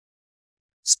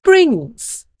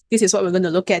springs. This is what we're going to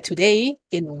look at today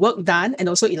in work done and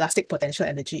also elastic potential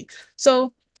energy.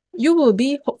 So you will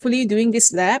be hopefully doing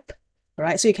this lab,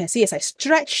 right? So you can see as I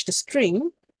stretch the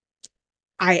string,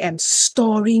 I am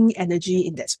storing energy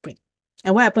in that spring.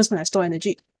 And what happens when I store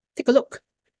energy? Take a look.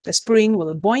 The spring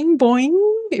will boing, boing,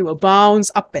 it will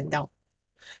bounce up and down.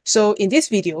 So in this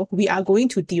video, we are going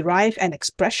to derive an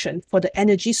expression for the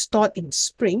energy stored in the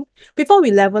spring before we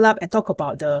level up and talk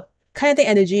about the kinetic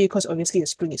energy, because obviously the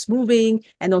spring is moving,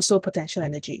 and also potential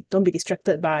energy. Don't be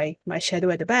distracted by my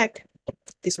shadow at the back.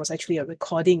 This was actually a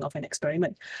recording of an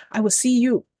experiment. I will see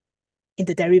you in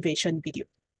the derivation video.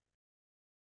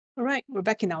 All right, we're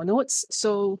back in our notes.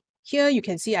 So here you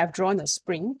can see I've drawn a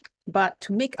spring, but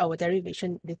to make our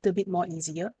derivation a little bit more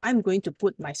easier, I'm going to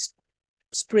put my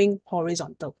spring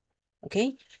horizontal.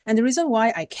 Okay, and the reason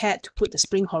why I cared to put the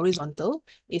spring horizontal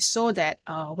is so that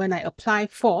when I apply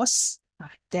force,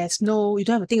 you don't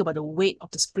have to think about the weight of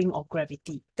the spring or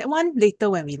gravity. That one later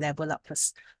when we level up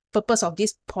first. Purpose of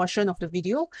this portion of the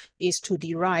video is to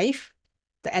derive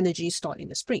the energy stored in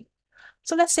the spring.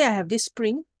 So let's say I have this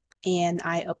spring and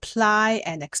I apply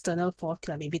an external force.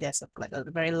 Maybe there's like a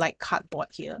very light cardboard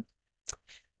here.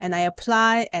 And I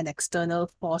apply an external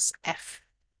force F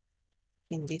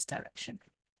in this direction.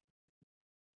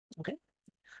 Okay.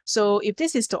 So if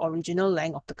this is the original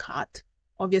length of the card,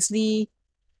 obviously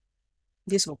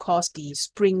this will cause the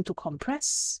spring to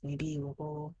compress. Maybe it will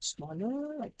go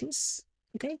smaller like this.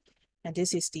 Okay. And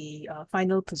this is the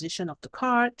final position of the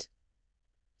card.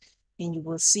 And you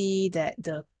will see that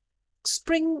the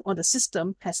spring or the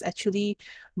system has actually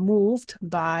moved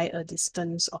by a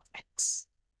distance of x.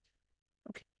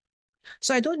 Okay.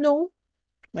 So I don't know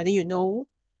whether you know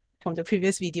from the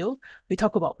previous video, we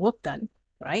talk about work done,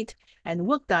 right? And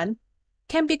work done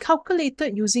can be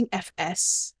calculated using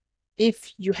Fs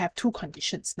if you have two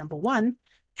conditions. Number one,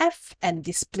 F and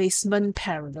displacement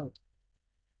parallel.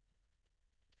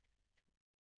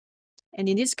 And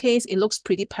in this case, it looks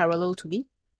pretty parallel to me.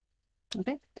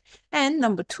 Okay. And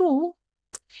number two,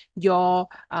 your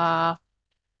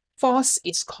force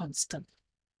is constant.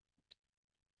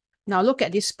 Now look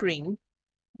at this spring.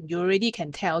 You already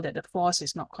can tell that the force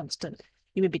is not constant.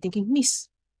 You may be thinking, Miss,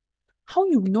 how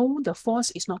you know the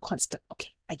force is not constant? Okay,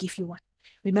 I give you one.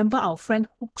 Remember our friend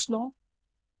Hooke's law?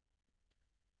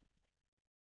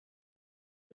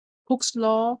 Hooke's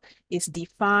law is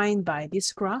defined by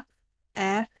this graph,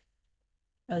 F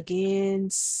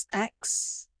against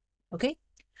X. Okay,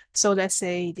 so let's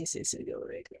say this is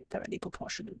directly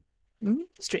proportional,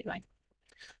 straight line.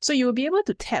 So you will be able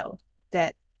to tell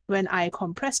that when I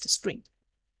compress the spring,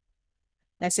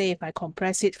 let's say if I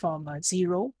compress it from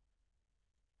 0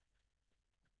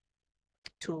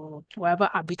 to whatever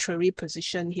arbitrary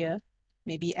position here,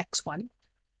 maybe x1,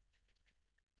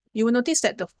 you will notice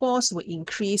that the force will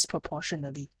increase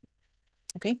proportionally.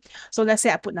 Okay, so let's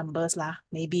say I put numbers lah.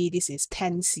 Maybe this is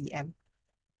 10 cm.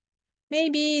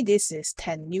 Maybe this is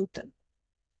 10 Newton.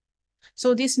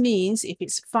 So this means if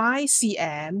it's 5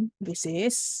 cm, this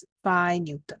is 5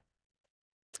 Newton.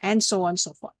 And so on and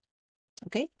so forth.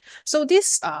 Okay, so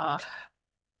this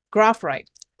graph, right,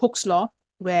 Hooke's law,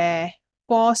 where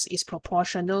force is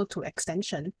proportional to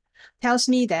extension, tells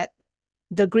me that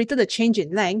the greater the change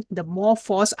in length, the more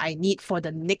force I need for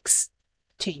the next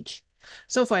change.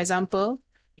 So for example,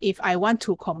 if I want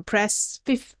to compress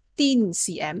 15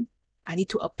 cm, I need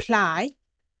to apply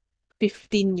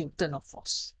 15 Newton of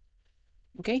force.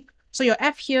 Okay, so your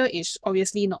F here is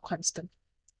obviously not constant.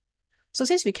 So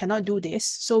since we cannot do this,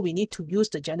 so we need to use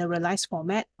the generalized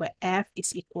format where F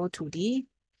is equal to the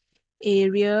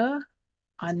area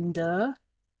under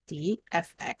the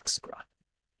Fx graph.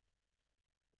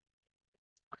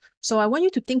 So I want you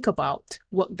to think about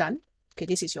work done. Okay,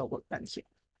 this is your work done here.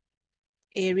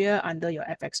 Area under your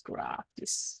Fx graph.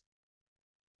 This.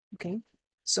 Okay,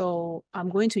 so I'm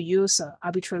going to use an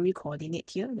arbitrary coordinate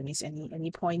here. That means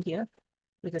any point here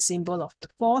with a symbol of the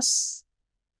force.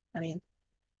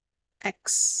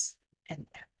 X and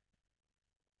F.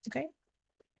 Okay.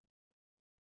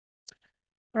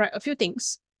 All right, a few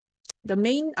things. The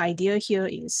main idea here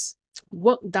is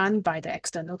work done by the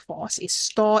external force is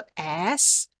stored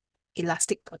as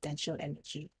elastic potential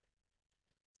energy.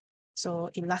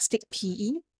 So elastic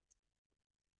PE.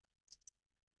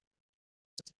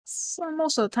 So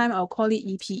most of the time I'll call it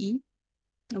EPE.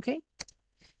 Okay,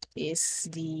 is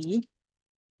the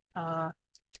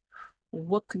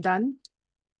work done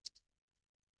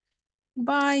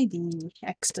by the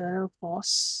external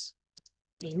force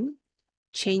in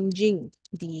changing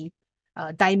the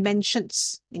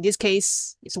dimensions. In this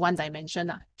case, it's one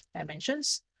dimension,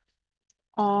 dimensions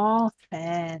of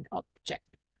an object.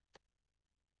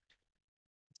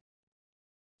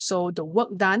 So the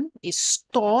work done is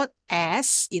stored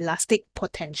as elastic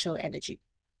potential energy.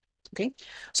 Okay,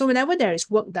 so whenever there is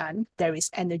work done, there is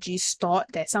energy stored,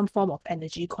 there's some form of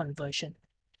energy conversion.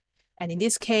 And in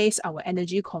this case, our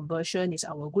energy conversion is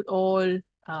our good old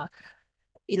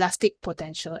elastic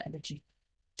potential energy.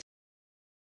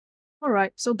 All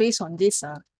right, so based on this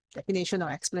definition or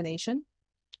explanation,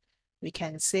 we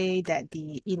can say that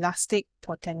the elastic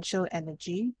potential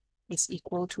energy is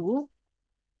equal to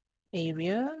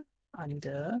area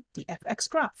under the Fx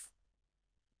graph.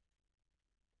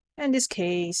 In this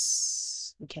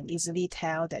case, we can easily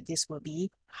tell that this will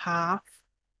be half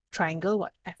triangle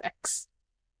Fx.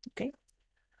 Okay,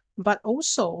 but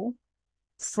also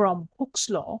from Hooke's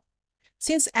law,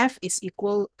 since F is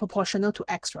proportional to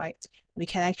X, right? We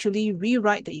can actually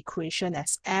rewrite the equation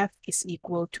as F is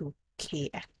equal to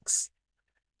Kx.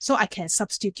 So I can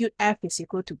substitute F is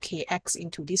equal to Kx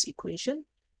into this equation.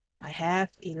 I have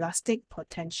elastic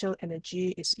potential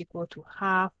energy is equal to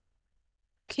half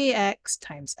Kx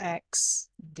times X.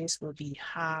 This will be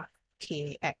half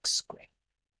Kx squared.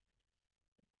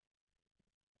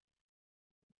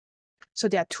 So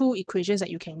there are two equations that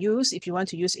you can use. If you want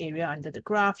to use area under the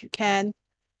graph, you can.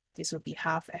 This will be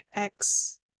half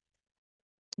Fx.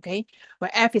 Okay,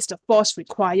 where F is the force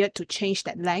required to change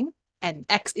that length, and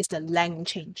X is the length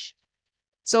change.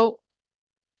 So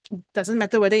it doesn't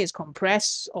matter whether it's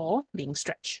compressed or being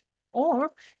stretched.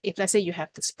 Or if let's say you have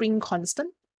the spring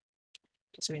constant,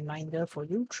 just a reminder for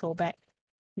you, throwback,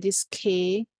 this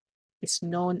K is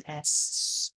known as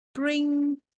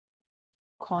spring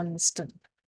constant.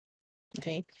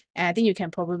 Okay, and I think you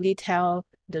can probably tell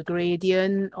the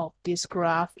gradient of this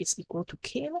graph is equal to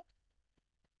K.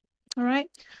 All right,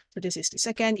 so this is the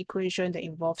second equation that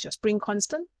involves your spring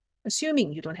constant,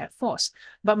 assuming you don't have force.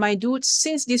 But my dudes,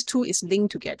 since these two is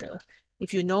linked together,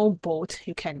 if you know both,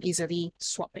 you can easily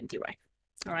swap and derive.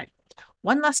 All right,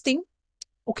 one last thing,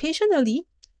 occasionally,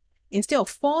 instead of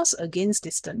force against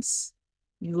distance,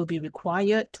 you will be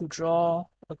required to draw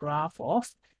a graph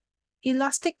of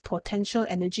elastic potential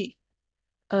energy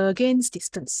against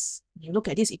distance. You look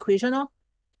at this equation.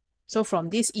 So from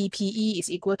this EPE is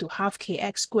equal to half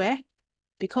Kx squared.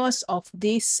 Because of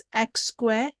this X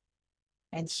squared,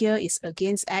 and here is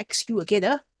against X, you will get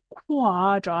a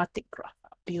quadratic graph.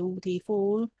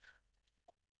 Beautiful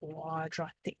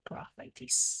quadratic graph like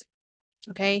this.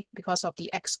 Okay, because of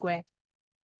the X squared,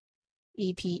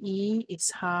 EPE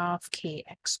is half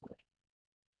Kx squared.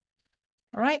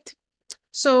 All right.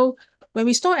 So when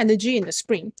we store energy in the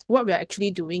spring, what we are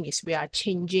actually doing is we are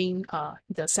changing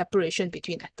the separation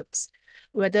between atoms.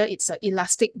 Whether it's an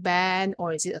elastic band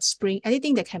or is it a spring,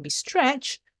 anything that can be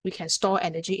stretched, we can store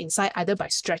energy inside either by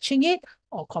stretching it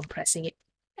or compressing it.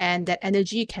 And that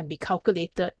energy can be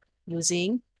calculated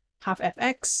using half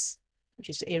Fx, which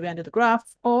is the area under the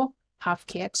graph, or half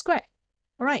Kx squared.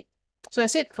 All right, so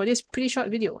that's it for this pretty short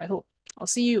video, I hope. I'll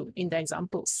see you in the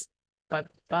examples.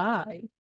 Bye-bye.